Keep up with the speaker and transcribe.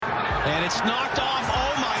And it's knocked off.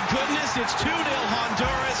 Oh, my goodness. It's 2-0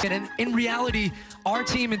 Honduras. And in reality, our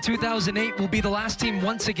team in 2008 will be the last team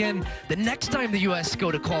once again the next time the U.S. go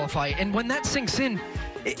to qualify. And when that sinks in,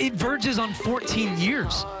 it verges on 14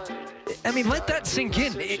 years. I mean, let that sink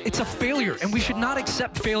in. It's a failure, and we should not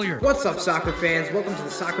accept failure. What's up, soccer fans? Welcome to the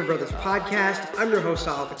Soccer Brothers podcast. I'm your host,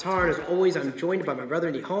 Sal Qatar, and as always, I'm joined by my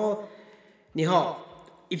brother, Nihal. Nihal,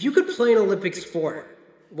 if you could play an Olympic sport,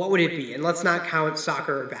 what would it be? And let's not count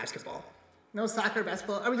soccer or basketball. No soccer,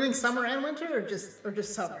 basketball. Are we doing summer and winter, or just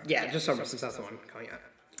summer? Yeah, just summer, since that's the one coming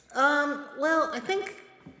out. Well, I think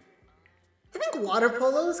water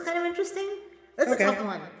polo is kind of interesting. That's Okay. a tough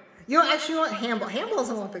one. You don't actually want handball. Handball is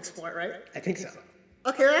an Olympic sport, right? I think so.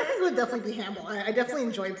 Okay, I think it would definitely be handball. I definitely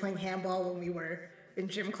enjoyed playing handball when we were in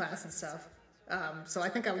gym class and stuff. So I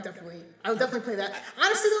think I would definitely play that.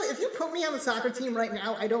 Honestly, though, if you put me on the soccer team right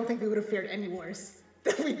now, I don't think we would have fared any worse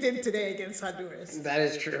than we did today against Honduras. That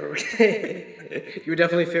is true. You would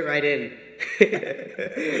definitely fit right in.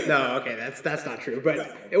 No, okay, that's not true.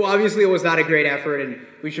 But obviously it was not a great effort, and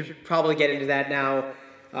we should probably get into that now.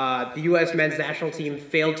 The U.S. men's national team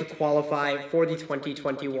failed to qualify for the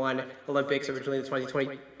 2021 Olympics, originally the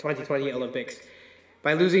 2020 Olympics,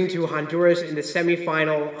 by losing to Honduras in the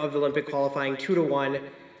semifinal of the Olympic qualifying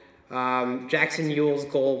 2-1. Jackson Yule's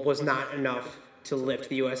goal was not enough to lift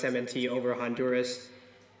the USMNT over Honduras.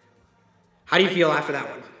 How do you feel after that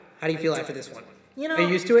one? How do you feel after this one? You know, are you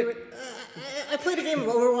used to it? I played a game of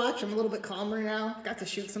Overwatch. I'm a little bit calmer now. Got to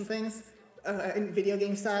shoot some things in video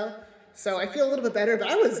game style. So I feel a little bit better, but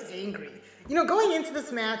I was angry. You know, going into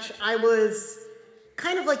this match, I was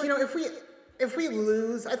kind of like, you know, if we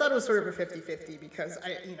lose, I thought it was sort of a 50-50 because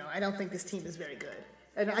I don't think this team is very good.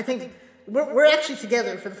 And I think we're actually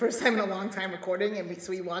together for the first time in a long time recording, and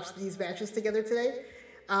so we watched these matches together today.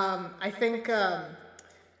 I think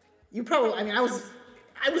you probably, I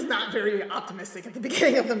was not very optimistic at the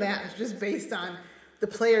beginning of the match, just based on the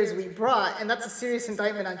players we brought, and that's a serious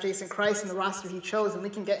indictment on Jason Christ and the roster he chose, and we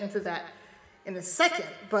can get into that in a second.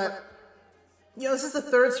 But, you know, this is the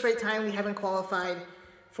third straight time we haven't qualified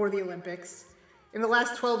for the Olympics. In the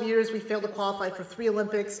last 12 years, we failed to qualify for 3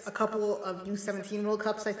 Olympics, a couple of U17 World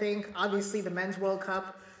Cups, I think, obviously the Men's World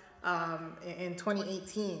Cup in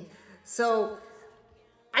 2018. So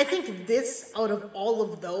I think this, out of all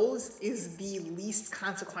of those, is the least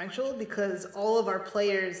consequential because all of our good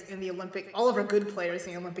players in the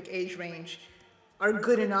Olympic age range are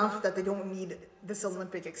good enough that they don't need this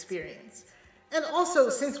Olympic experience. And also,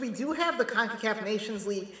 since we do have the CONCACAF Nations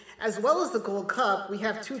League as well as the Gold Cup, we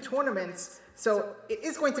have 2 tournaments, so it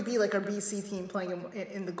is going to be like our BC team playing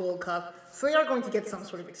in the Gold Cup, so they are going to get some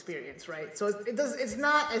sort of experience, right? So it's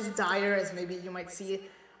not as dire as maybe you might see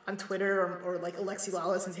on Twitter or like Alexi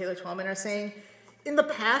Lawless and Taylor Twellman are saying. In the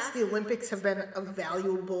past, the Olympics have been a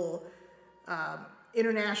valuable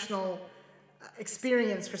international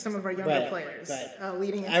experience for some of our younger players. Right.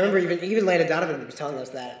 Leading into I remember even Landon Donovan was telling us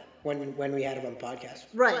that when we had him on the podcast.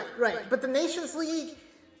 Right. But the Nations League,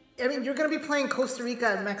 I mean, you're going to be playing Costa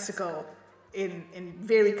Rica and Mexico in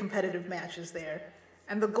very competitive matches there.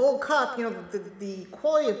 And the Gold Cup, you know, the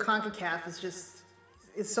quality of CONCACAF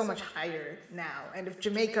is so much higher now. And if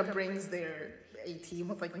Jamaica brings their A team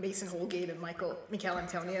with like Mason Holgate and Mikel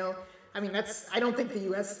Antonio, I mean, I don't think the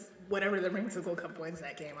U.S., whatever they bring to the Gold Cup, wins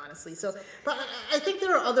that game, honestly. So, but I think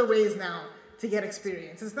there are other ways now to get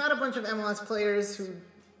experience. It's not a bunch of MLS players who,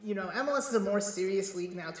 you know, MLS is a more serious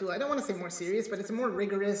league now too. I don't want to say more serious, but it's a more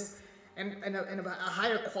rigorous and a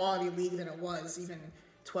higher quality league than it was even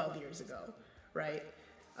 12 years ago, right?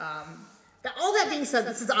 All that being said,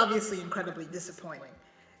 this is obviously incredibly disappointing.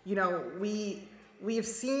 You know, we've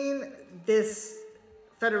seen this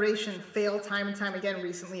federation fail time and time again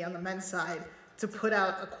recently on the men's side to put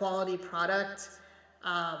out a quality product.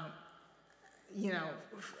 You know,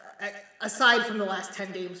 aside from the last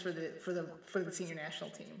 10 games for the senior national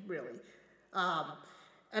team, really.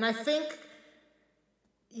 And I think,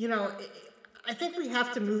 you know, I think we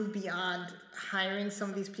have to move beyond hiring some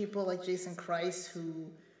of these people like Jason Christ who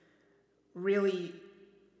really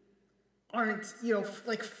aren't, you know,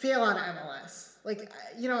 like fail out of MLS. Like,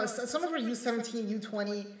 you know, some of our U17,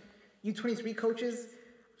 U20, U23 coaches,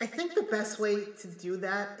 I think the best way to do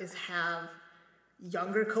that is have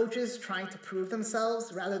younger coaches trying to prove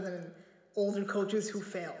themselves rather than older coaches who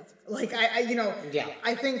failed. Like, I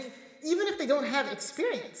think even if they don't have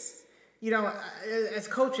experience, you know, as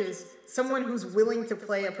coaches, someone who's willing to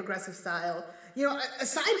play a progressive style, you know,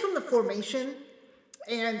 aside from the formation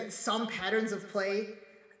and some patterns of play,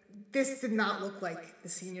 this did not look like the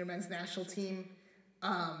senior men's national team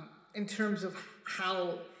in terms of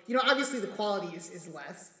how, you know, obviously the quality is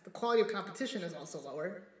less. The quality of competition is also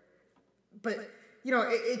lower. but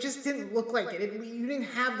it just didn't look like it. You didn't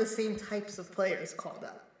have the same types of players called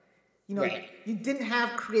up. Right. You didn't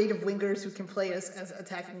have creative wingers who can play as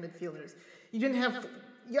attacking midfielders. You didn't have.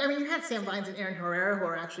 You had Sam Vines and Aaron Herrera, who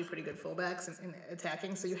are actually pretty good fullbacks in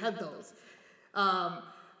attacking, so you had those.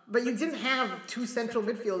 But you didn't have two central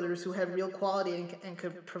midfielders who had real quality and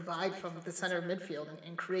could provide from the center of midfield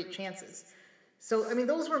and create chances. So,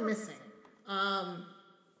 those were missing.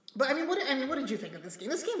 But what did you think of this game?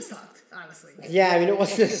 This game sucked, honestly. Yeah, it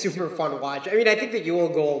wasn't a super fun watch. I think the Ewell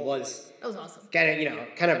goal was awesome.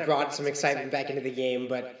 Kind of brought some excitement back into the game,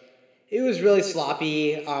 but it was really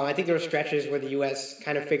sloppy. I think there were stretches where the U.S.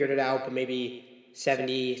 kind of figured it out, but maybe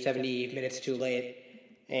 70 minutes too late.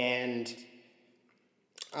 And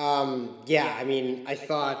I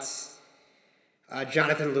thought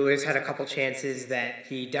Jonathan Lewis had a couple chances that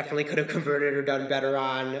he definitely could have converted or done better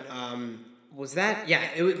on. Was that? Yeah,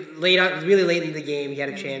 it was really late in the game. He had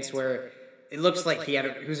a chance where it looks like he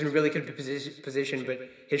was in a really good position, but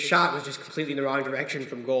his shot was just completely in the wrong direction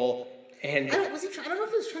from goal. And I don't know if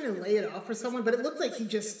he was trying to lay it off for someone, but it looked like he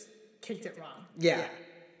just kicked it wrong. Yeah,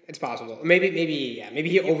 it's possible. Maybe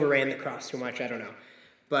he overran the cross too much. I don't know,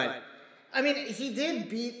 but he did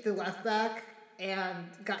beat the left back and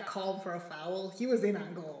got called for a foul. He was in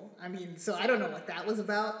on goal. So I don't know what that was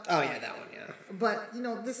about. Oh yeah, that one, yeah. But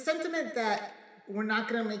the sentiment that we're not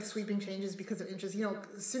going to make sweeping changes because of inches.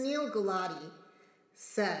 Sunil Gulati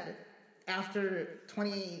said after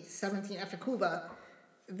 2017, after Cuba,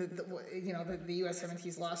 the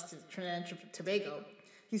USMNT's lost to Trinidad and Tobago,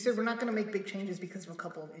 he said we're not going to make big changes because of a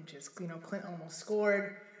couple of inches. Clint almost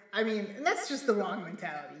scored. And that's just the wrong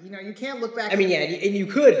mentality. You can't look back. And you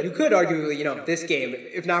could argue, this game,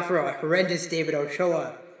 if not for a horrendous David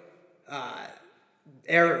Ochoa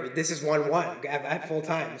error, this is 1-1 at full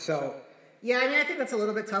time. So. Yeah, I think that's a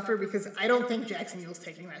little bit tougher because I don't think Jackson Yule's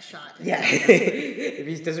taking that shot. Yeah, if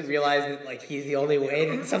he doesn't realize that he's the only way,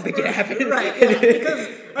 then something can happen. Right, yeah, because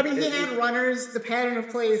he had runners. The pattern of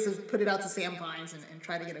play is to put it out to Sam Vines and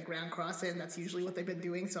try to get a ground cross in. That's usually what they've been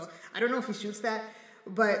doing. So I don't know if he shoots that,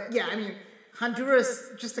 but yeah,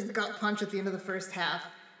 Honduras just a gut punch at the end of the first half,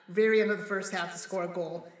 very end of the first half to score a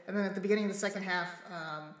goal, and then at the beginning of the second half,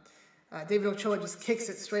 David Ochoa just kicks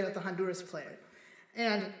it straight at the Honduras player,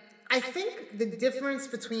 and I think the difference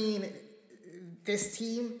between this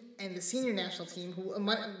team and the senior national team, who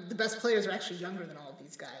the best players are actually younger than all of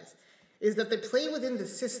these guys, is that they play within the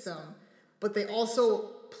system, but they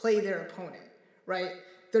also play their opponent, right?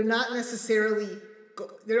 They're not necessarily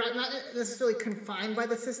confined by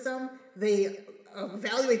the system. They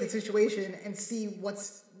evaluate the situation and see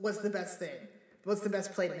what's the best thing, what's the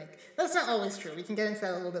best play to make. That's not always true. We can get into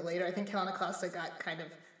that a little bit later. I think Kellen Acosta got kind of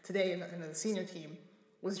today in the senior team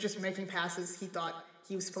was just making passes he thought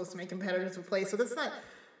he was supposed to make competitors would play. So that's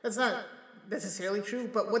not necessarily true.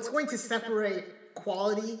 But what's going to separate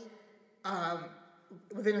quality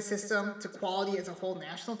within a system to quality as a whole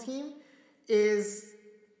national team is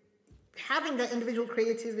having that individual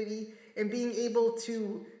creativity and being able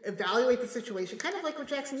to evaluate the situation, kind of like what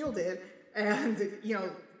Jackson Yule did, and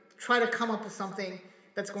try to come up with something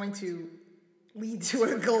that's going to lead to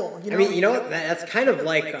a goal. That's kind of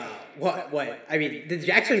like the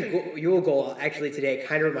Jackson Yule goal actually today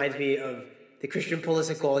kind of reminds me of the Christian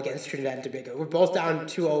Pulisic goal against Trinidad and Tobago. We're both down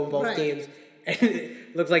 2-0 in both games, and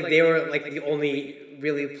it looked like they were the only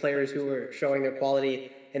really players who were showing their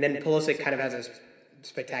quality. And then Pulisic kind of has a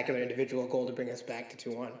spectacular individual goal to bring us back to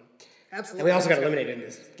 2-1. Absolutely. And we also got eliminated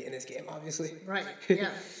in this game, obviously. Right.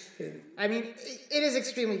 Yeah. It is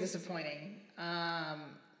extremely disappointing.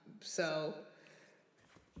 So.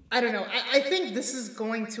 I don't know. I think this is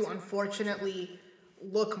going to unfortunately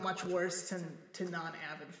look much worse to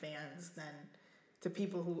non-avid fans than to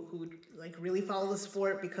people who really follow the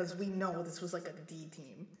sport, because we know this was a D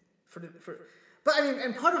team but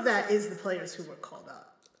and part of that is the players who were called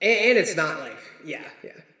up. And it's not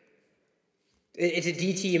it's a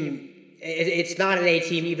D team. It's not an A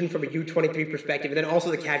team even from a U23 perspective, and then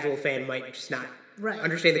also the casual fan might just not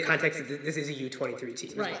understand the context that this is a U23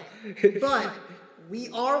 team. Right. But we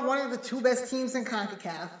are one of the two best teams in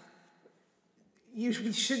CONCACAF.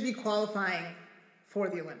 We should be qualifying for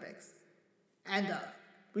the Olympics.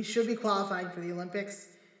 We should be qualifying for the Olympics.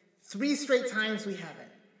 3 straight times we haven't.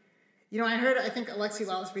 I think Alexi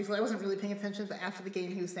Lalas briefly, I wasn't really paying attention, but after the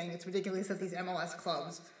game he was saying it's ridiculous that these MLS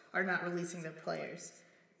clubs are not releasing their players.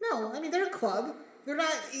 No, they're a club. They're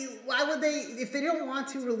not, why would they, if they don't want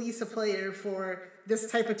to release a player for this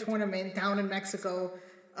type of tournament down in Mexico,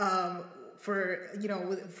 for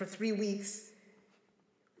 3 weeks,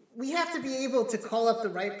 we have to be able to call up the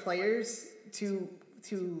right players to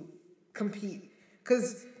compete.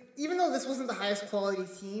 Because, even though this wasn't the highest quality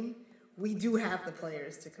team, we do have the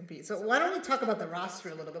players to compete. So why don't we talk about the roster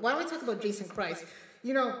a little bit? Why don't we talk about Jason Kreis?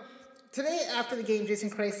 You know, today after the game, Jason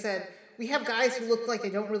Kreis said, we have guys who look like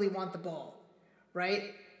they don't really want the ball,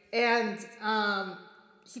 right? And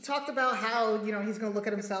he talked about how, you know, he's going to look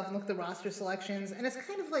at himself and look at the roster selections. And it's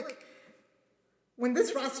kind of like, when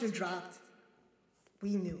this roster dropped,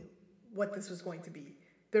 we knew what this was going to be.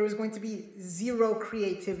 There was going to be zero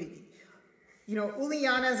creativity. You know, Uli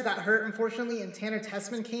Yanez got hurt, unfortunately, and Tanner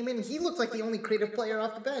Tessman came in. He looked like the only creative player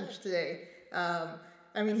off the bench today. I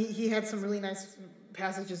mean, he had some really nice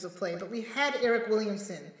passages of play. But we had Eric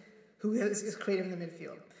Williamson, who is creative in the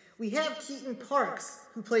midfield. We have Keaton Parks,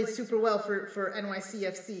 who played super well for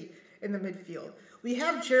NYCFC in the midfield. We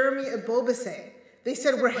have Jeremy Ebobisse. They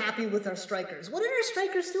said we're happy with our strikers. What did our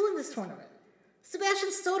strikers do in this tournament?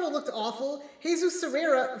 Sebastian Stoto looked awful. Jesus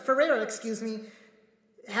Ferreira,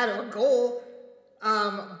 had a goal.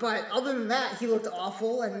 But other than that, he looked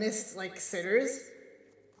awful and missed, like, sitters.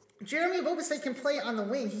 Jeremy Ebobisse can play on the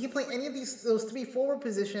wing. He can play any of those three forward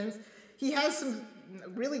positions. He has some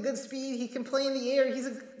really good speed. He can play in the air. He's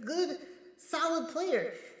a good, solid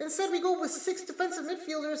player. Instead, we go with 6 defensive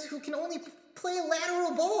midfielders who can only play a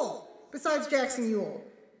lateral ball, besides Jackson Ewell.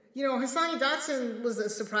 You know, Hassani Dotson was a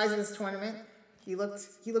surprise in this tournament. He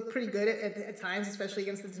looked pretty good at times, especially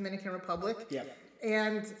against the Dominican Republic. Yeah.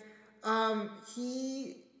 And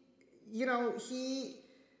he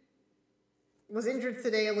was injured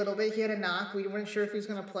today a little bit. He had a knock. We weren't sure if he was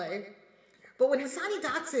going to play. But when Hassani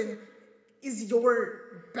Dotson is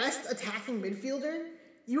your best attacking midfielder,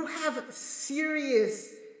 you have serious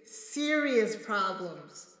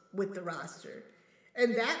problems with the roster.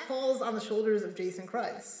 And that falls on the shoulders of Jason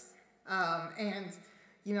Kreis. And,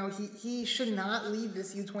 you know, he should not lead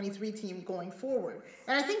this U23 team going forward.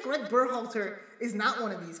 And I think Greg Berhalter is not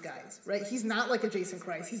one of these guys, right? He's not like a Jason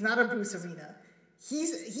Kreis. He's not a Bruce Arena.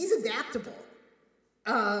 He's adaptable.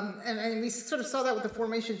 And we sort of saw that with the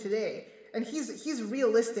formation today. And he's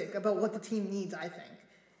realistic about what the team needs, I think.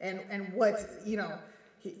 And what, you know,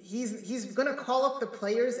 he's going to call up the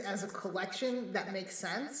players as a collection that makes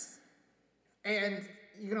sense. And,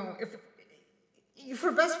 you know, if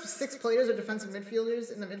for best 6 players or defensive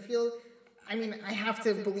midfielders in the midfield, I mean, I have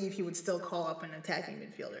to believe he would still call up an attacking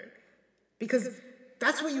midfielder. Because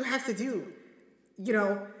that's what you have to do, you know.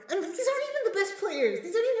 And these aren't even the best players.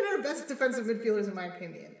 These aren't even our best defensive midfielders, in my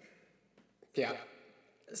opinion. Yeah.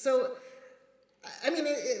 So, I mean,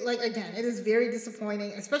 it is very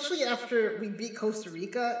disappointing, especially after we beat Costa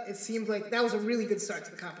Rica. It seemed like that was a really good start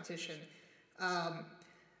to the competition.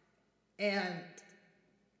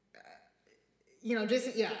 You know,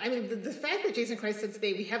 Jason, yeah, I mean, the fact that Jason Kreis said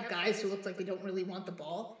today, we have guys who look like they don't really want the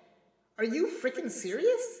ball. Are you freaking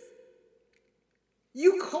serious?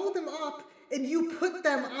 You called them up and you put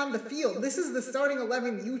them on the field. This is the starting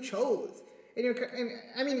 11 you chose. And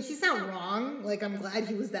I mean, he's not wrong. Like, I'm glad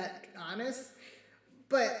he was that honest.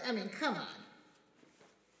 But, I mean, come on.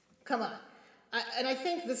 And I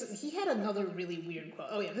think he had another really weird quote.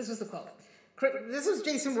 Oh, yeah, this was the quote. This was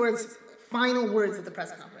Jason Ward's final words at the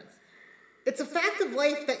press conference. It's a fact of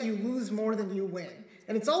life that you lose more than you win.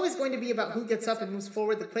 And it's always going to be about who gets up and moves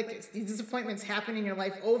forward the quickest. These disappointments happen in your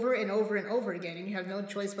life over and over and over again, and you have no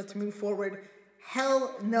choice but to move forward.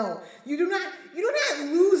 Hell no. You do not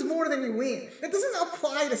lose more than you win. That doesn't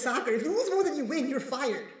apply to soccer. If you lose more than you win, you're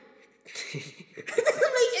fired. It doesn't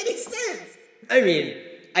make any sense. I mean,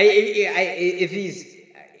 if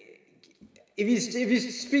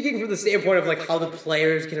he's speaking from the standpoint of like how the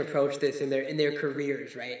players can approach this in their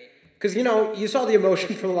careers, right? Because, you know, you saw the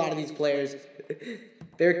emotion from a lot of these players.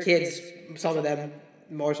 They're kids, some of them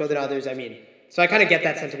more so than others. I mean, so I kind of get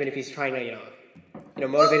that sentiment if he's trying to, you know,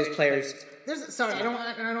 motivate his players. I don't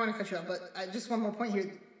want to cut you off, but just one more point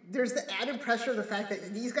here. There's the added pressure of the fact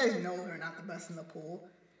that these guys know they're not the best in the pool,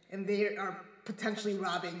 and they are potentially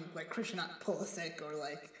robbing like Christian Pulisic or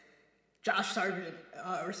like Josh Sargent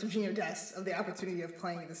or Serginho Dest of the opportunity of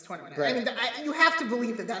playing in this tournament. Right. I mean, you have to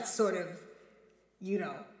believe that that's sort of, you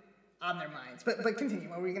know, on their minds. But continue.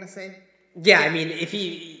 What were you going to say? Yeah, I mean, if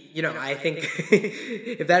he, you know, I think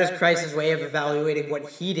if that is Kreis's way of evaluating what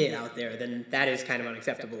he did out there, then that is kind of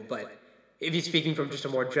unacceptable. But if he's speaking from just a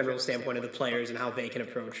more general standpoint of the players and how they can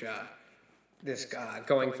approach this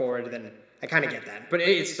going forward, then I kind of get that. But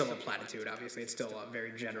it's still a platitude, obviously. It's still a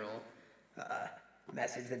very general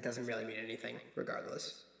message that doesn't really mean anything,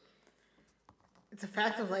 regardless. It's a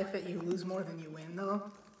fact of life that you lose more than you win, though.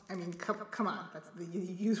 I mean, come on. You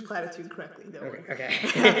use platitude correctly, don't worry. Okay.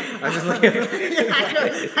 I'm just looking at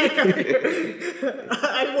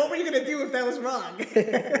I know. What were you going to do if that was wrong?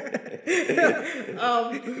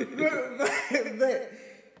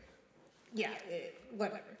 Yeah,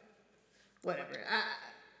 whatever.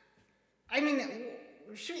 I mean,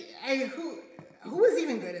 who was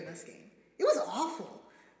even good in this game? It was awful.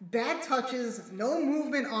 Bad touches, no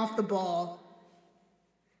movement off the ball,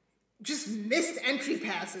 just missed entry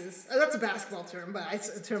passes. That's a basketball term, but it's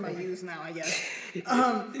a term I use now, I guess.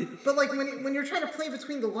 But like when you're trying to play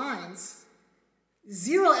between the lines,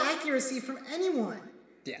 zero accuracy from anyone.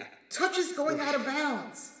 Yeah. Touches going out of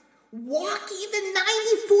bounds. Walking the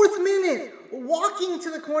 94th minute, walking to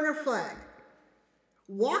the corner flag.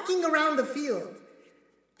 Walking around the field.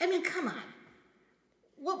 I mean, come on.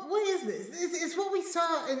 What is this? It's what we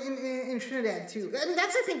saw in Trinidad, too. I mean,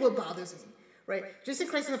 that's, I think, what bothers me, right? Jason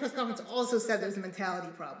Christ in the press conference also said there's a mentality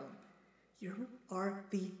problem. You are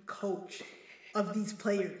the coach of these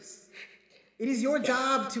players. It is your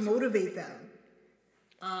job to motivate them.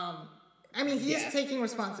 I mean, he is taking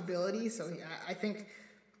responsibility, so I think,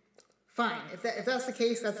 fine. If that's the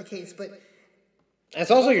case, that's the case. But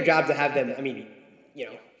it's also your job to have them, I mean,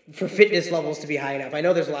 for fitness levels to be high enough. I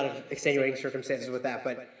know there's a lot of extenuating circumstances with that,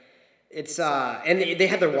 but it's and they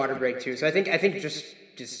had their water break too. So I think just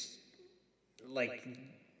like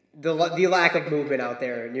the lack of movement out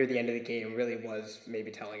there near the end of the game really was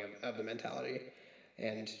maybe telling of the mentality,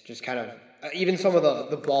 and just kind of even some of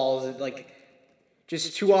the balls like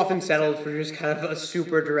just too often settled for just kind of a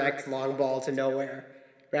super direct long ball to nowhere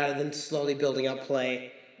rather than slowly building up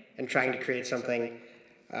play and trying to create something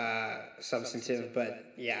substantive.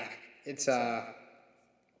 But yeah, it's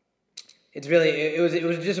really it was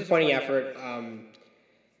a disappointing effort.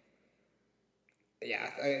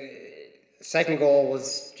 Second goal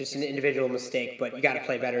was just an individual mistake, but you got to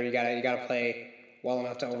play better. You got to play well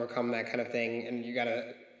enough to overcome that kind of thing, and you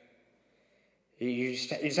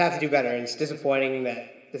just have to do better. And it's disappointing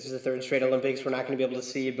that this is the third straight Olympics we're not going to be able to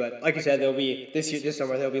see. But like you said, there'll be this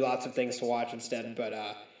summer there'll be lots of things to watch instead. But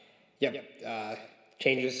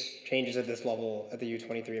changes at this level, at the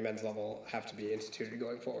U23 men's level, have to be instituted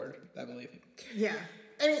going forward, I believe. Yeah.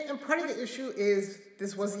 I mean, and part of the issue is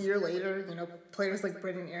this was a year later. Players like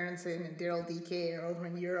Brendan Aronson and Daryl Dike are over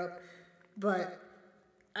in Europe. But,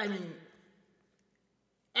 I mean,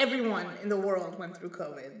 everyone in the world went through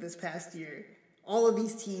COVID this past year. All of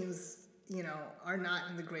these teams, are not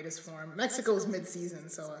in the greatest form. Mexico's mid-season,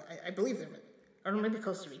 so I believe they're or maybe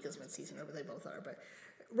Costa Rica's mid-season, or they both are. But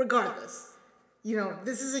regardless,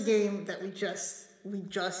 this is a game that we just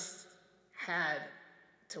had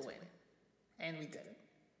to win, and we didn't.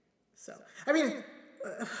 So, I mean,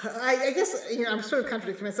 I guess, I'm sort of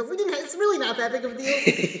contradicting myself. It's really not that big of a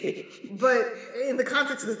deal. But in the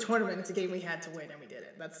context of the tournament, it's a game we had to win, and we did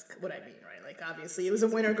it. That's what I mean, right? Like, obviously, it was a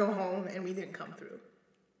win or go home, and we didn't come through.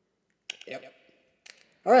 Yep.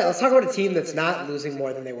 All right, let's talk about a team that's not losing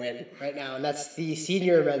more than they win right now, and that's the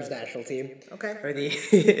senior men's national team. Okay.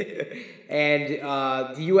 And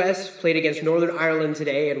the U.S. played against Northern Ireland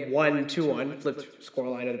today and won 2-1, flipped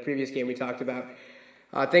scoreline of the previous game we talked about.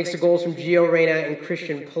 Thanks to goals from Gio Reyna and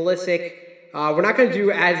Christian Pulisic. We're not going to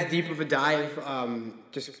do as deep of a dive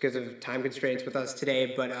just because of time constraints with us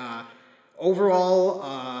today, but overall,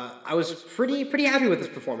 I was pretty happy with this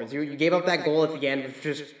performance. You gave up that goal at the end, which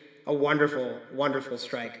was just a wonderful, wonderful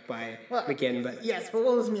strike by McGinn. But yes, but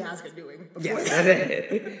what was Miazga doing before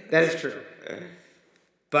that is true.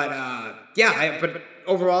 But but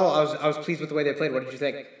overall, I was pleased with the way they played. What did you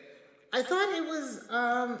think? I thought it was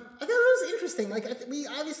interesting. Like we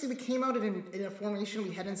came out in a formation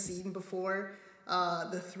we hadn't seen before.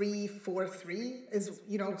 The 3-4-3 is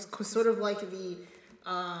sort of like the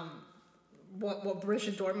what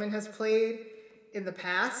Borussia Dortmund has played in the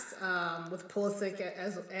past with Pulisic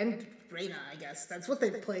and Reyna. I guess that's what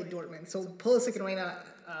they've played Dortmund. So Pulisic and Reyna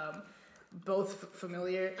both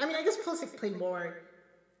familiar. I mean, I guess Pulisic played more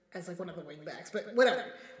as like one of the wing backs, but whatever.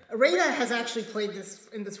 Reyna has actually played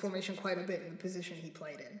in this formation quite a bit in the position he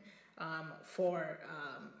played in for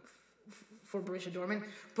Borussia Dortmund.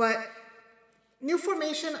 But new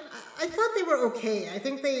formation, I thought they were okay. I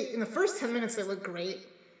think in the first 10 minutes they looked great.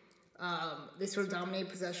 They sort of dominated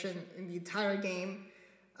possession in the entire game.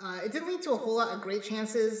 It didn't lead to a whole lot of great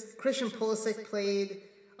chances. Christian Pulisic played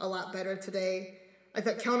a lot better today. I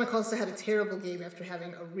thought Kellner Costa had a terrible game after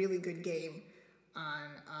having a really good game on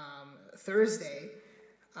Thursday.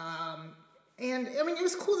 And I mean, it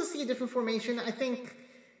was cool to see a different formation. I think,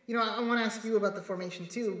 I want to ask you about the formation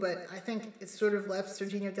too, but I think it sort of left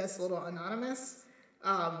Sergiño Dest a little anonymous.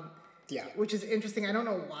 Which is interesting. I don't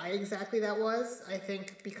know why exactly that was. I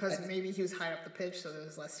think because maybe he was higher up the pitch, so there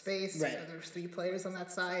was less space. Right. There was 3 players on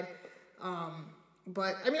that side.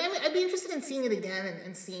 But I mean, I'd be interested in seeing it again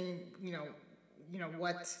and seeing,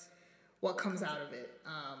 what comes out of it.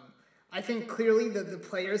 I think clearly the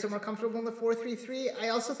players are more comfortable in the 4-3-3. I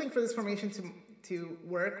also think for this formation to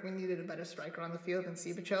work, we needed a better striker on the field than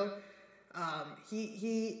Sibacho.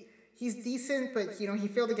 He's decent, but he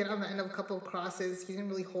failed to get on the end of a couple of crosses. He didn't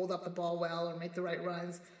really hold up the ball well or make the right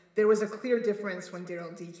runs. There was a clear difference when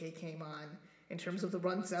Daryl DK came on in terms of the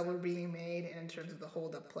runs that were being made and in terms of the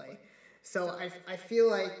hold-up play. So I feel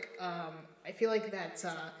like that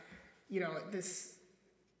this.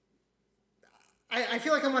 I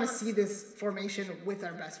feel like I want to see this formation with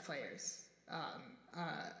our best players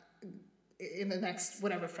in the next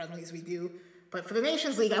whatever friendlies we do. But for the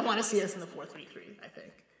Nations League, I want to see us in the 4-3-3. I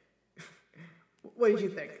think. What did you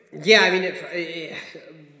think? Yeah, I mean,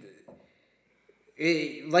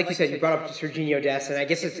 like you said, you brought up Serginho Dest, and I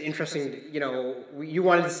guess it's interesting. You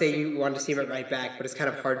wanted to say you wanted to see him at right back, but it's kind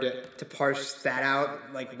of hard to parse that out,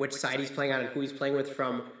 like which side he's playing on and who he's playing with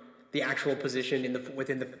from the actual position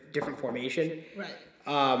within the different formation. Right.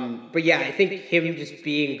 But yeah, I think him just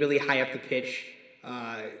being really high up the pitch,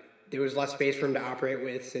 there was less space for him to operate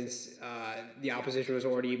with since the opposition was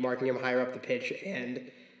already marking him higher up the pitch,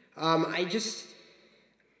 and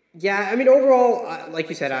overall, like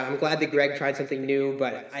you said, I'm glad that Greg tried something new,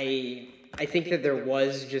 but I think that there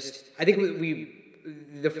was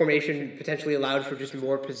the formation potentially allowed for just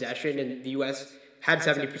more possession, and the U.S. had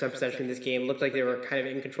 70% possession in this game. Looked like they were kind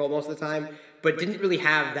of in control most of the time, but didn't really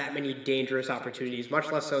have that many dangerous opportunities,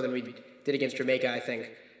 much less so than we did against Jamaica, I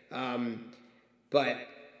think. But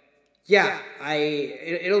yeah,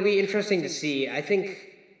 it'll be interesting to see. I think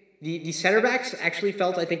the center backs actually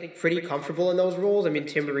felt, I think, pretty comfortable in those roles. I mean,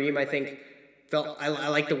 Tim Ream, I think, I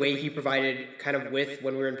like the way he provided kind of width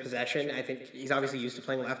when we were in possession. I think he's obviously used to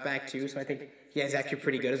playing left back too, so I think he's actually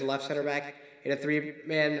pretty good as a left center back in a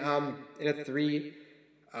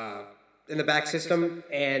in the back system.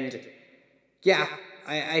 And yeah,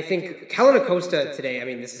 I think Kellen Acosta today, I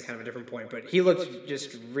mean, this is kind of a different point, but he looked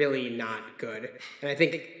just really not good. And I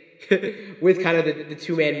think with kind of the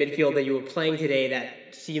two-man midfield that you were playing today,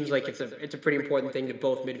 that seems like it's a pretty important thing that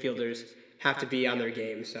both midfielders have to be on their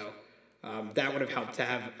game. So that would have helped to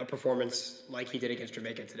have a performance like he did against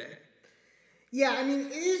Jamaica today. Yeah, I mean,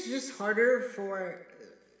 it is just harder for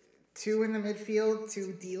two in the midfield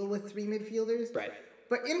to deal with three midfielders. Right.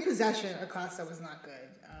 But in possession, Acosta was not good.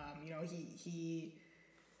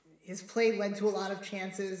 His play led to a lot of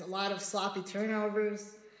chances, a lot of sloppy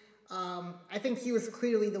turnovers. I think he was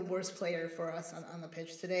clearly the worst player for us on the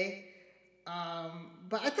pitch today.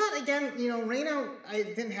 But I thought, again, Reyna, I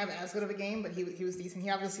didn't have as good of a game, but he was decent. He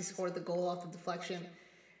obviously scored the goal off the deflection.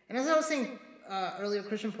 And as I was saying earlier,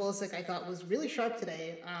 Christian Pulisic, I thought, was really sharp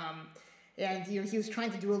today. And he was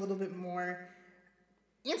trying to do a little bit more.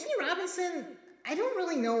 Anthony Robinson, I don't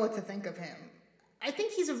really know what to think of him. I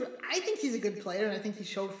think he's a good player, and I think he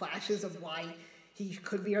showed flashes of why he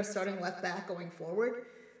could be our starting left back going forward.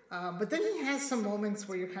 But then he has some moments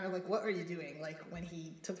where you're kind of like, what are you doing? Like when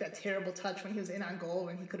he took that terrible touch when he was in on goal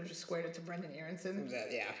and he could have just squared it to Brendan Aronson.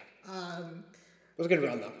 Yeah. It was a good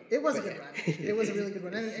run, though. It was a good run. It was a really good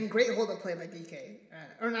run. And great hold-up play by DK.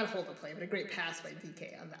 Or not hold-up play, but a great pass by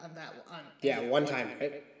DK on that one. Yeah, one time,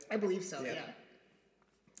 right? I believe so, yeah.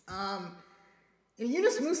 And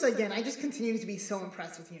Yunus Musa, again, I just continue to be so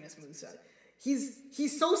impressed with Yunus Musa.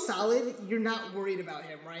 He's so solid, you're not worried about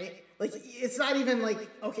him, right? Like, it's not even like,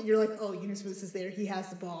 okay, you're like, oh, Yunus Musa's there, he has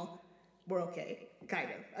the ball, we're okay, kind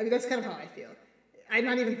of. I mean, that's kind of how I feel. I'm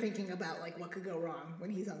not even thinking about, like, what could go wrong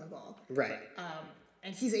when he's on the ball. Right.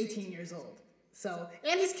 And he's 18 years old. So,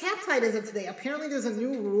 and he's cap-tied as of today. Apparently there's a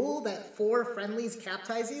new rule that 4 friendlies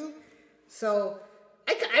cap-ties you. So,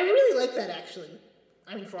 I really like that, actually.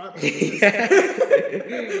 I mean, for our purposes.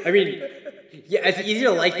 I mean, yeah, it's easy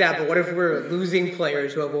to like that, but what if we're losing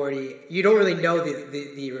players who have already... You don't really know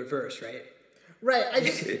the reverse, right? Right. I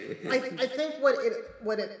think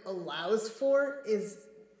what it allows for is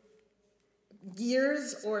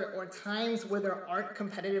years or times where there aren't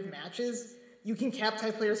competitive matches, you can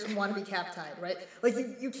cap-tie players who want to be cap-tied, right? Like,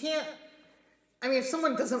 you can't... I mean, if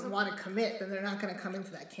someone doesn't want to commit, then they're not going to come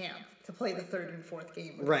into that camp to play the 3rd and 4th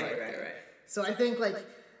game. Right. So I think, like,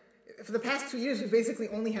 for the past 2 years, we basically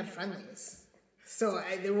only had friendlies. So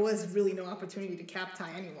there was really no opportunity to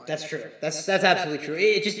cap-tie anyone. That's true. That's absolutely true.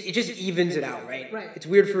 It just evens it out, right? Right. It's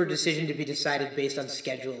weird for a decision to be decided based on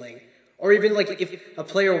scheduling. Or even, like, if a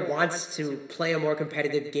player wants to play a more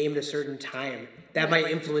competitive game at a certain time, that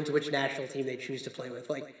might influence which national team they choose to play with.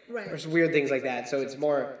 Like, there's weird things like that. So it's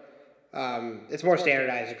more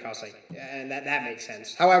standardized across, like, and that makes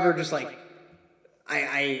sense. However, just, like,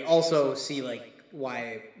 I also see, like,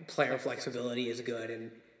 why player flexibility is good,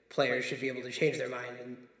 and players should be able to change their mind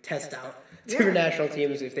and test out different national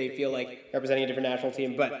teams if they feel like representing a different national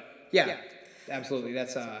team. But Yeah, absolutely.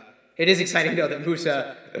 That's it is exciting though that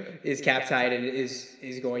Musa is cap tied and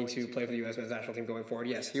is going to play for the U.S. men's national team going forward.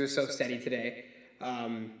 Yes, he was so steady today.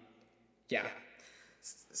 Yeah.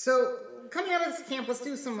 So coming out of this camp, let's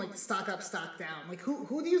do some like stock up, stock down. Like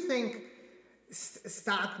who do you think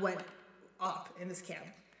stock went up in this camp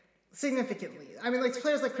significantly? I mean, like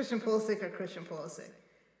players like Christian Pulisic or Christian Pulisic.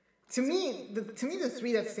 To me, the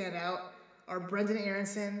three that stand out are Brendan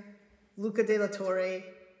Aronson, Luca De La Torre,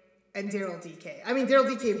 and Daryl DK. I mean, Daryl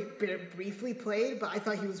DK briefly played, but I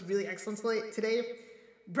thought he was really excellent today.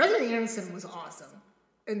 Brendan Aronson was awesome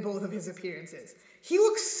in both of his appearances. He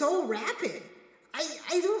looks so rapid.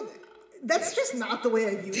 I don't. That's just not the way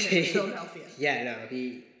I view him in Philadelphia. Yeah, no,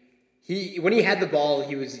 he when he had the ball,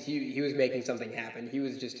 he was making something happen.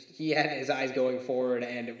 He had his eyes going forward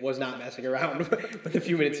and was not messing around with the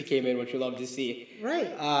few minutes he came in, which we love to see.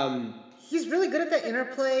 Right. He's really good at that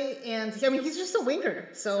interplay, and I mean he's just a winger.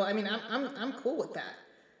 So I mean I'm cool with that.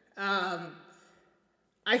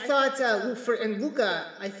 I thought Luca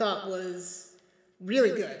I thought was really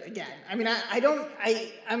good again. I mean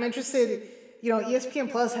I'm interested. You know,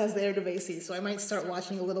 ESPN Plus has the Eredivisie, so I might start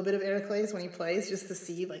watching a little bit of Heracles when he plays, just to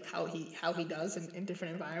see like how he does in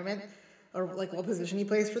different environment, or like what position he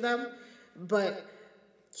plays for them. But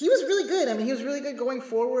he was really good. I mean, he was really good going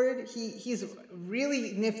forward. He's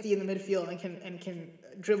really nifty in the midfield and can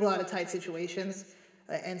dribble out of tight situations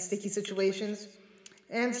and sticky situations.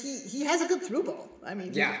 And he has a good through ball. I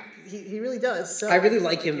mean, yeah, he really does. So I really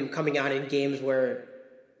like him coming on in games where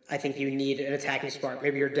I think you need an attacking spark.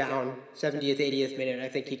 Maybe you're down 70th, 80th minute. I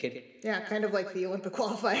think he could. Yeah, kind of like the Olympic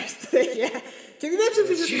qualifiers today. Yeah, can you imagine if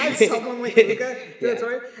we just had someone like Luca?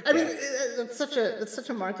 Yeah. I mean, it's such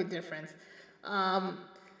a marked difference.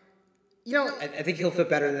 You know, I think he'll fit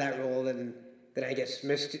better in that role than I guess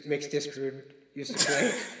Mix Discrude used to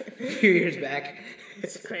play a few years back.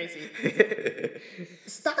 It's crazy.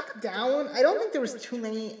 Stock down. I don't think there was too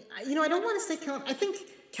many. You know, I don't want to say Kellen. I think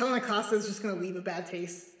Kellen Acosta is just going to leave a bad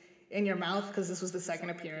taste in your mouth because this was the second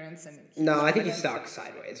appearance. And no, I think he's stocked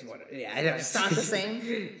sideways. Yeah, I know. Stock the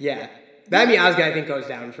same? Yeah. That Miazga, I think, goes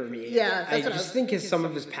down for me. Yeah, I just think some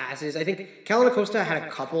of his passes. I think Kellen Acosta had a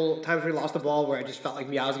couple times where he lost the ball where I just felt like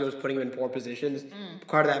Miazga was putting him in poor positions.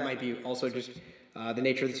 Part of that might be also just the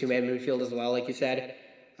nature of the two-man midfield as well, like you said.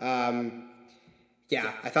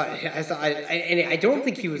 Yeah, I don't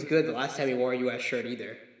think he was good the last time he wore a U.S. shirt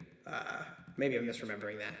either. Maybe I'm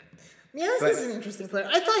misremembering that. Yeah, this is an interesting player.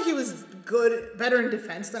 I thought he was good, better in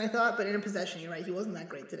defense than I thought, but in possession, you're right, he wasn't that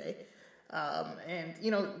great today. And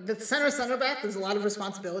you know, the center back, there's a lot of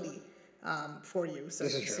responsibility for you. So,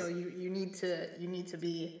 this is true. So you need to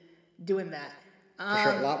be doing that. For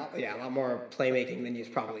sure, a lot more playmaking than he's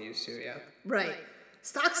probably used to. Yeah. Right.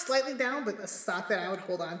 Stock slightly down, but a stock that I would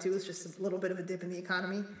hold on to is just a little bit of a dip in the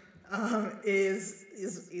economy. Is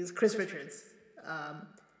Chris Richards.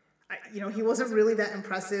 He wasn't really that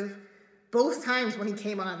impressive. Both times when he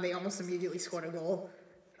came on, they almost immediately scored a goal.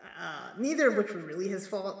 Neither of which were really his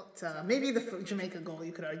fault. Maybe the Jamaica goal,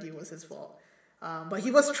 you could argue, was his fault. But he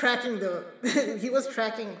was tracking who's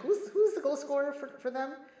the goal scorer for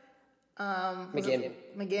them? McGinn.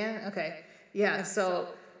 McGinn? Okay. Yeah, so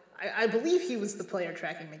I believe he was the player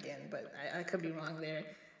tracking McGinn, but I could be wrong there.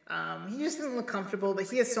 He just didn't look comfortable, but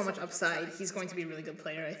he has so much upside. He's going to be a really good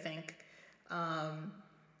player, I think.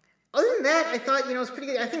 Other than that, I thought, it was pretty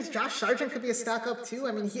good. I think Josh Sargent could be a stock up too.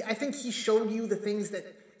 I mean, I think he showed you the things that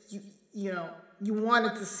you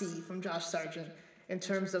wanted to see from Josh Sargent in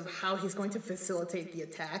terms of how he's going to facilitate the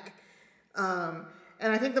attack. And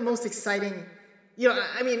I think the most exciting,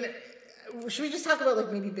 should we just talk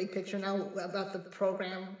about maybe big picture now about the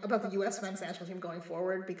program, about the U.S. men's national team going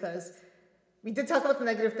forward? Because we did talk about the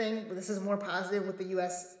negative thing, but this is more positive with the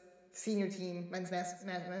U.S. senior team, men's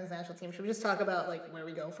national team. Should we just talk about where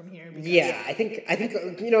we go from here? Because yeah, I think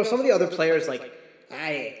some of the other players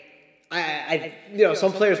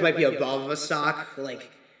some players might be above a stock.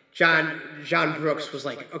 John Brooks was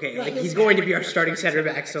he's going to be our starting center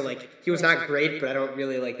back, so he was not great, but I don't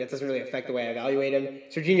really that doesn't really affect the way I evaluate him.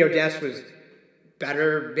 Serginho Dest was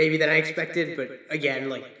better maybe than I expected, but again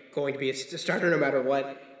going to be a starter no matter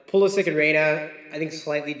what. Pulisic and Reyna, I think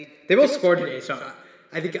they both scored today, so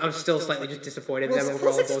I think I'm still slightly just disappointed in them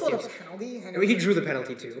overall in both games. He drew the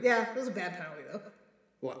penalty too. Yeah, it was a bad penalty though.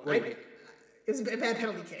 What do you mean? It was a bad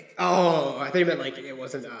penalty kick. Oh, I think you meant it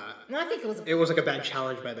wasn't. No, I think it was. It was a bad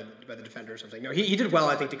challenge by the defender or something. No, he did well,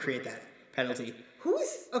 I think, to create that penalty.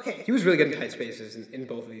 Okay? He was really good in tight spaces in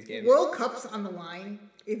both of these games. World Cup's on the line.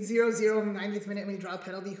 It's 0-0 in the 90th minute when we draw a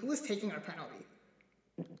penalty. Who is taking our penalty?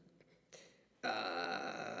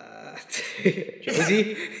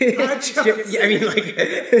 Josie? Josie. Yeah, I mean, like,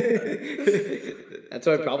 that's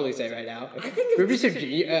what I'd probably say right now. I think Ruby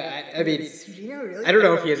Serginho, I mean, Gio really? I don't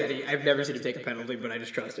know if he has any. I've never seen him take a penalty, but I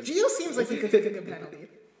just trust him. Gio seems like he could take a good penalty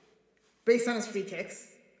based on his free kicks.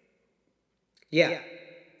 Yeah.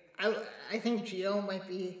 I think Gio might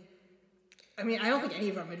be. I mean, I don't think any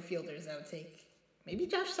of our midfielders I would take. Maybe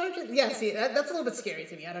Josh Sargent? Yeah, see, that's a little bit scary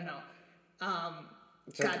to me. I don't know.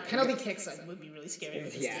 God, penalty kicks would be really scary.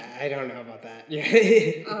 With this team. I don't know about that. Yeah.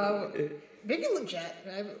 Maybe legit.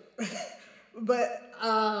 But,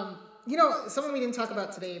 someone we didn't talk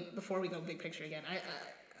about today before we go big picture again.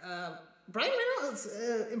 Brian Reynolds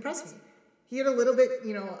impressed me. He had a little bit,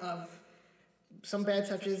 of some bad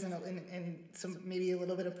touches and some maybe a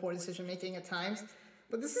little bit of poor decision making at times.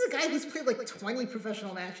 But this is a guy who's played like 20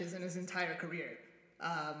 professional matches in his entire career.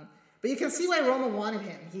 But you can see why Roma wanted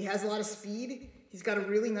him. He has a lot of speed. He's got a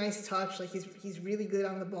really nice touch. Like he's really good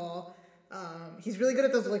on the ball. He's really good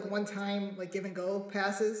at those like one-time like give and go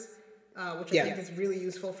passes, which I think is really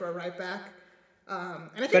useful for a right back. And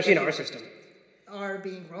I Especially in our system. Are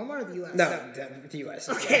being Roma or the U.S.? No, the U.S.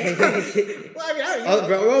 Okay. Well, I mean, I don't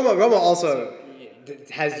know. Roma also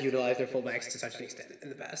has utilized their fullbacks to such an extent in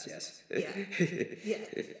the past. Yes.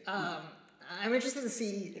 Yeah. I'm interested to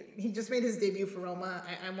see. He just made his debut for Roma.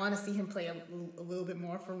 I want to see him play a little bit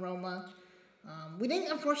more for Roma.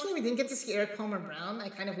 Unfortunately, we didn't get to see Eric Palmer-Brown. I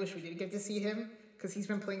kind of wish we did get to see him because he's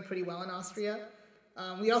been playing pretty well in Austria.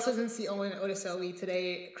 We also didn't see Owen Odeselwi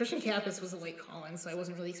today. Christian Kappas was a late call-in, so I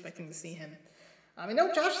wasn't really expecting to see him. I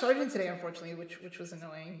know Josh Sargent today, unfortunately, which was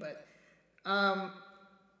annoying, but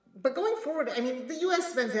going forward, I mean, the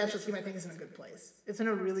U.S. men's national team, I think, is in a good place. It's in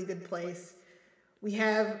a really good place. We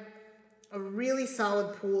have a really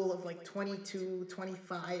solid pool of, like, 22,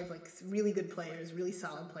 25, like, really good players, really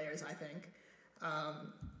solid players, I think.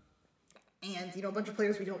 And, a bunch of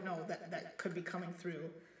players we don't know that could be coming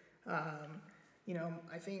through.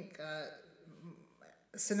 I think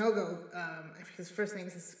Sonogo, his first name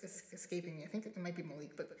is escaping me. I think it might be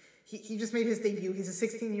Malik, but he just made his debut. He's a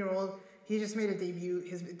 16-year-old. He just made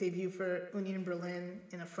his debut for Union Berlin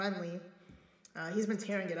in a friendly. He's been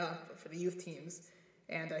tearing it up for the youth teams.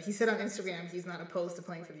 And he said on Instagram he's not opposed to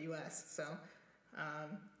playing for the U.S. So,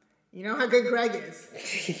 you know how good Greg is.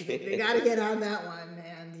 They got to get on that one.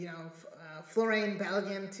 And, Florian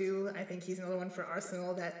Balogun, too. I think he's another one for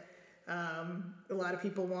Arsenal that a lot of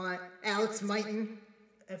people want. Alex Mighton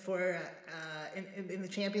for in the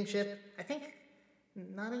championship. I think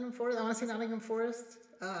Nottingham Forest. I want to say Nottingham Forest.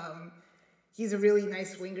 He's a really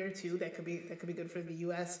nice winger too. That could be good for the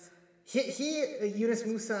U.S. Yunus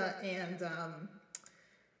Musa and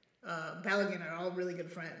Balogun are all really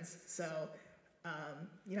good friends. So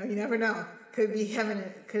you never know. Could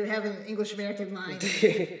have an English American line.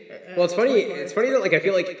 Well, it's funny. It's funny that like I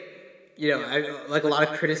feel like like a lot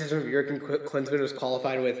of criticism of Jurgen Klinsmann was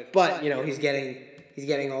qualified with, but he's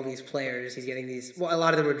getting all these players. He's getting these. Well, a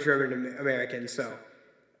lot of them were German Americans, so.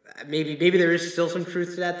 Maybe there is still some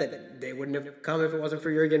truth to that they wouldn't have come if it wasn't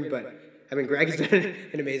for Jurgen, but I mean Greg has done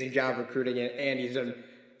an amazing job recruiting it, and he's done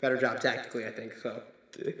a better job tactically, I think. So.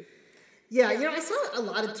 Yeah, I saw a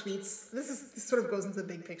lot of tweets. This sort of goes into the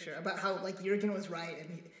big picture about how like Jurgen was right,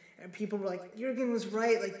 and people were like Jurgen was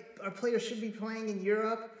right, like our players should be playing in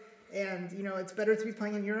Europe, and it's better to be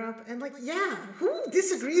playing in Europe, and like who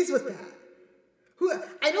disagrees with that?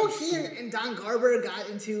 I know he and Don Garber got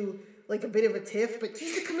into like a bit of a tiff, but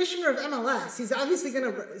he's the commissioner of MLS. He's obviously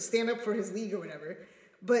going to stand up for his league or whatever.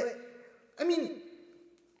 But, I mean,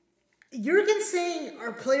 Jurgen saying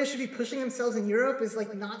our players should be pushing themselves in Europe is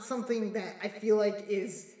like not something that I feel like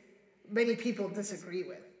is many people disagree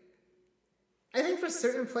with. I think for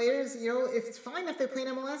certain players, it's fine if they play in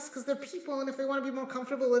MLS because they're people, and if they want to be more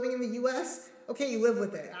comfortable living in the U.S., okay, you live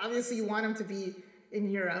with it. Obviously, you want them to be in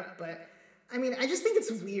Europe, but I mean, I just think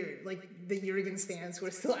it's weird, like, the Jurgen stands who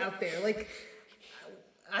are still out there. Like,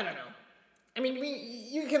 I don't know. I mean,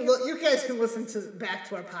 you guys can listen back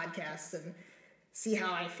to our podcast and see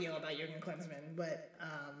how I feel about Jurgen Klinsmann. But,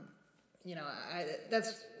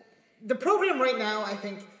 that's the program right now, I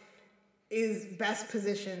think, is best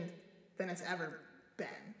positioned than it's ever been.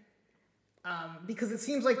 Because it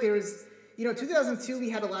seems like there was, 2002 we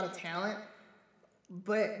had a lot of talent,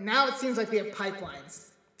 but now it seems like we have pipelines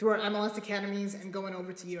through our MLS academies and going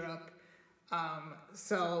over to Europe.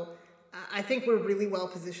 So I think we're really well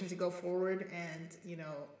positioned to go forward and,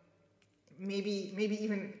 maybe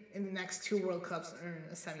even in the next 2 World Cups earn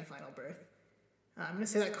a semifinal berth. I'm going to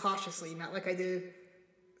say that cautiously, not like I did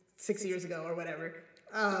 6 years ago or whatever.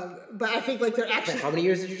 But I think like they're actually... How many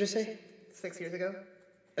years did you just say? 6 years ago.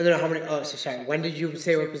 I don't know how many... Oh, so sorry. When did you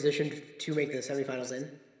say we're positioned to make the semifinals in?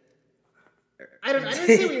 I didn't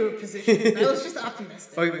say we were positioned. I was just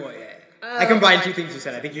optimistic. Oh, boy, yeah. I combined two things you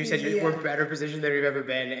said. I think you said we're better positioned than we've ever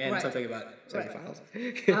been, and something about semifinals.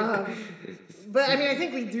 But I mean, I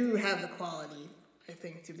think we do have the quality, I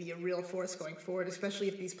think, to be a real force going forward, especially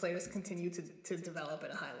if these players continue to develop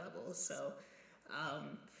at a high level. So,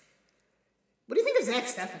 what do you think of Zach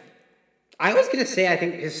Steffen? I was gonna say I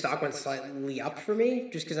think his stock went slightly up for me,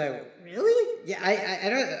 just because I really. Yeah, I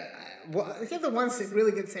don't. Well, he had the one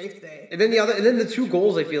really good save today, and then the 2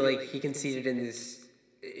 goals I feel like he conceded in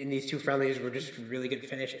these 2 friendlies were just really good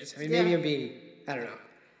finishes. I mean, maybe I don't know,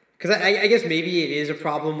 because I guess maybe it is a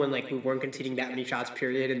problem when like we weren't conceding that many shots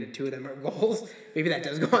period, and the 2 of them are goals. Maybe that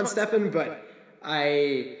does go on Steffen, but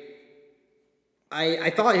I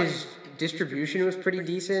thought his distribution was pretty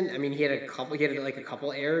decent. I mean, he had a couple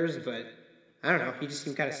errors, but I don't know. He just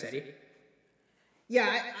seemed kind of steady.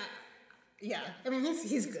 Yeah, I mean,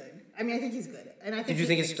 he's good. I mean, I think he's good. And I think. Did you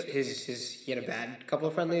think he had a bad couple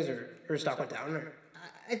of friendlies, or his stock went down? Or?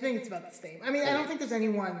 I think it's about the same. I mean, I don't think there's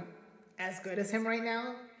anyone as good as him right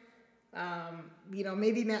now.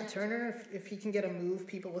 Maybe Matt Turner, if he can get a move,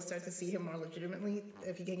 people will start to see him more legitimately.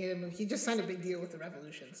 If he can get a move, he just signed a big deal with the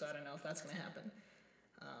Revolution, so I don't know if that's going to happen.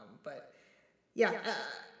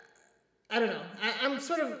 I don't know.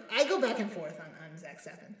 I go back and forth on Zach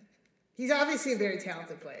Steffen. He's obviously a very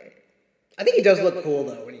talented player. I think he does look cool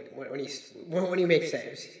though when he makes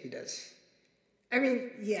saves. He does. I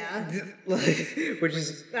mean, yeah. Which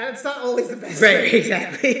is that's not always the best. Right,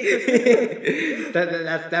 exactly.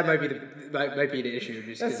 that might be the issue.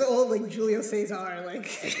 Just that's the old like Julio Cesar flying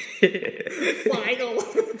all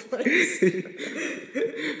over the place.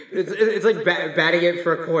 It's like batting it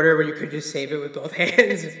for a quarter when you could just save it with both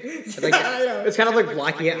hands. I know. It's kind of like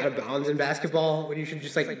blocking it out of bounds in basketball when you should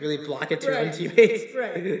just like really block it to your own teammates.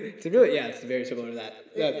 Right. It's very similar to that.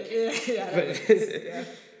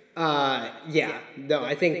 I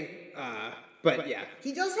think, but yeah.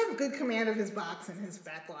 He does have good command of his box and his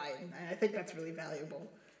back line, and I think that's really valuable.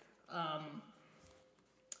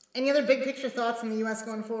 Any other big picture thoughts on the U.S.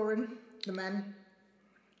 going forward, the men?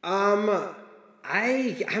 I'm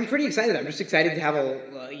pretty excited. I'm just excited to have a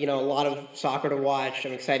lot of soccer to watch.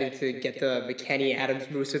 I'm excited to get the McKennie, Adams,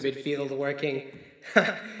 Musa midfield working.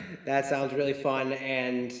 That sounds really fun.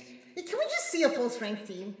 And can we just see a full strength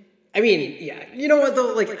team? I mean, yeah. You know what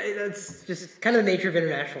though? Like that's just kind of the nature of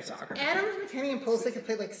international soccer. Adams, McKennie, and Pulisic have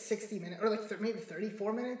played like 60 minutes, or like maybe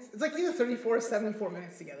 34 minutes. It's like either 34 or 74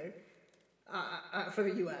 minutes together for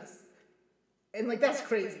the U.S. And like that's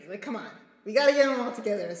crazy. Like, come on. We got to get them all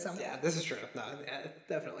together at some point. Yeah, this is true. No, yeah,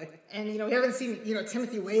 definitely. And, we haven't seen,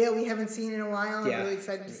 Timothy Weah we haven't seen in a while. Yeah. I'm really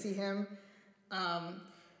excited to see him.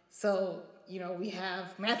 We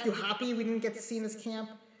have Matthew Hoppe we didn't get to see in this camp.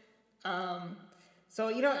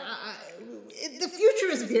 The future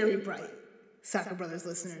is very bright, Soccer Brothers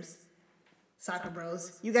listeners. Soccer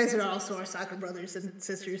bros. You guys are also our soccer brothers and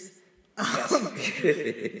sisters. Yes.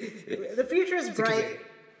 The future is bright.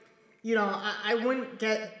 I wouldn't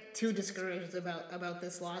get too discouraged about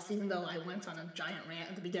this loss, even though I went on a giant rant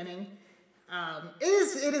at the beginning.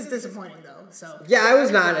 It is disappointing though. So yeah, I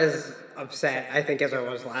was not as upset I think as I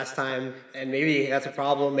was last time, and maybe that's a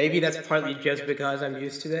problem. Maybe that's partly just because I'm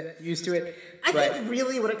used to it. I think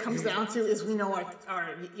really what it comes down to is we know our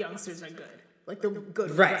youngsters are good, like the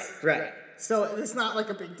good ones. Right. So it's not like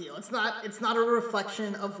a big deal. It's not a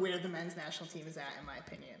reflection of where the men's national team is at, in my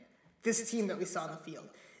opinion. This team that we saw in the field,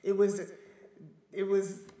 it was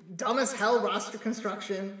dumb as hell roster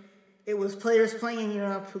construction. It was players playing in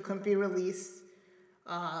Europe who couldn't be released,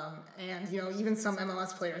 and even some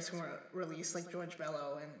MLS players who were released, like George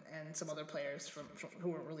Bello and some other players who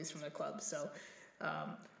were released from their clubs. So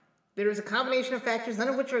there is a combination of factors, none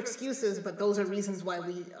of which are excuses, but those are reasons why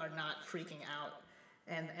we are not freaking out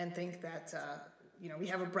and think that we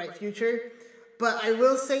have a bright future. But I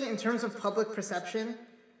will say, in terms of public perception,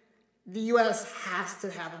 the U.S. has to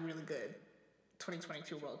have a really good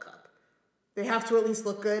 2022 World Cup. They have to at least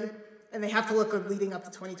look good, and they have to look good leading up to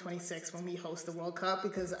 2026 when we host the World Cup,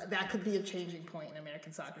 because that could be a changing point in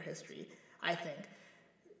American soccer history, I think.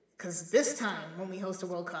 Because this time, when we host a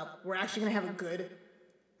World Cup, we're actually going to have a good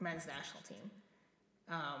men's national team.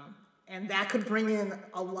 And that could bring in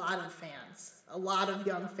a lot of fans, a lot of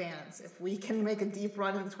young fans. If we can make a deep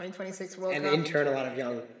run in the 2026 World Cup. And in turn, a lot of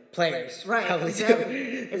young players. Right, exactly.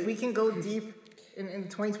 If we can go deep in the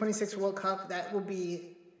 2026 World Cup, that will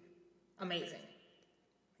be amazing.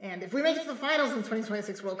 And if we make it to the finals in the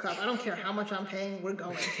 2026 World Cup, I don't care how much I'm paying, we're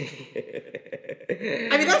going.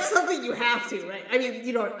 I mean, that's something you have to, right? I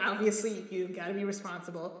mean, obviously, you got to be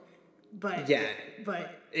responsible. But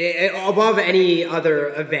above any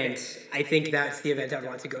other event, I think that's the event I'd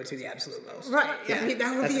want to go to the absolute most. Right. Yeah. I mean,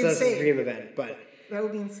 that would be insane. That's a dream event, but that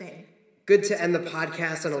would be insane. Good to end the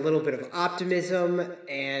podcast on a little bit of optimism,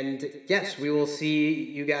 and yes, we will see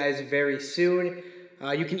you guys very soon.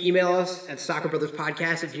 You can email us at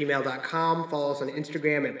soccerbrotherspodcast@gmail.com. Follow us on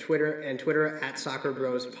Instagram and Twitter at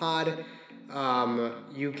soccerbrospod.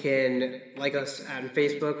 You can like us on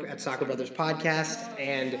Facebook at Soccer Brothers Podcast,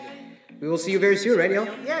 and we will see you very soon, right, Neil?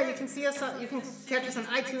 Yeah, you can see us. You can catch us on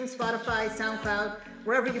iTunes, Spotify, SoundCloud,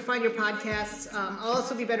 wherever you find your podcasts. I'll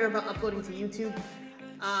also be better about uploading to YouTube.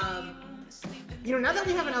 Now that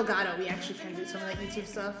we have an Elgato, we actually can do some of that YouTube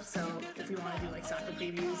stuff. So if we want to do like soccer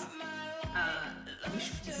previews,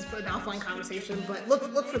 this is an offline conversation, but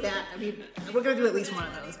look for that. I mean, we're gonna do at least one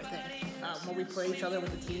of those, I think, where we play each other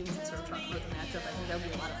with the teams and sort of try to make a matchup. I think that would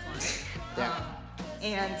be a lot of fun.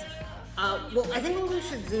 I think what we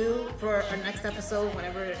should do for our next episode,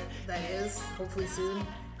 whenever that is, hopefully soon,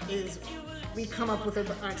 is we come up with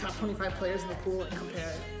our top 25 players in the pool and compare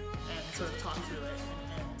it and sort of talk through it.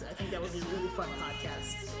 And I think that would be a really fun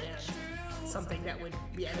podcast and something that would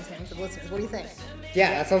be entertaining for the listeners. What do you think?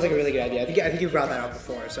 Yeah, that sounds like a really good idea. I think you brought that up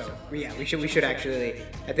before, so yeah, we should actually.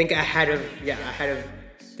 I think ahead of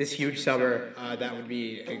this huge summer, that would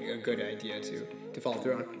be a good idea to follow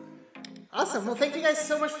through on. Awesome. Well, thank you guys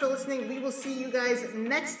so much for listening. We will see you guys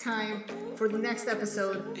next time for the next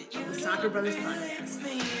episode of the Soccer Brothers Podcast.